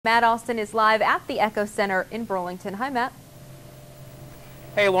Matt Austin is live at the Echo Center in Burlington. Hi, Matt.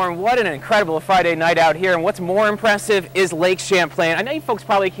 Hey, Lauren, what an incredible Friday night out here. And what's more impressive is Lake Champlain. I know you folks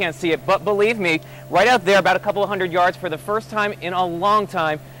probably can't see it, but believe me, right out there, about a couple of hundred yards, for the first time in a long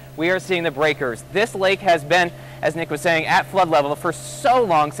time, we are seeing the breakers. This lake has been, as Nick was saying, at flood level for so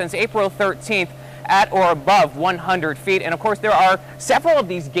long, since April 13th, at or above 100 feet. And of course, there are several of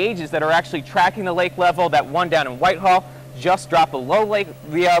these gauges that are actually tracking the lake level. That one down in Whitehall just dropped below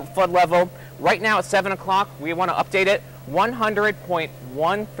the flood level. Right now at 7 o'clock, we want to update it,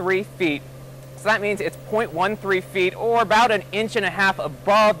 100.13 feet. So that means it's 0.13 feet, or about an inch and a half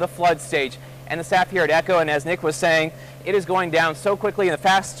above the flood stage. And the staff here at Echo, and as Nick was saying, it is going down so quickly. In the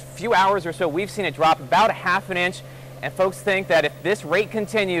past few hours or so, we've seen it drop about a half an inch. And folks think that if this rate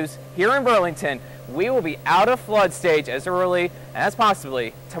continues here in Burlington, we will be out of flood stage as early as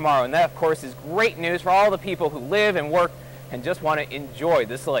possibly tomorrow. And that, of course, is great news for all the people who live and work and just want to enjoy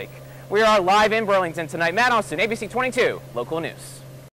this lake. We are live in Burlington tonight. Matt Austin, ABC 22 Local News.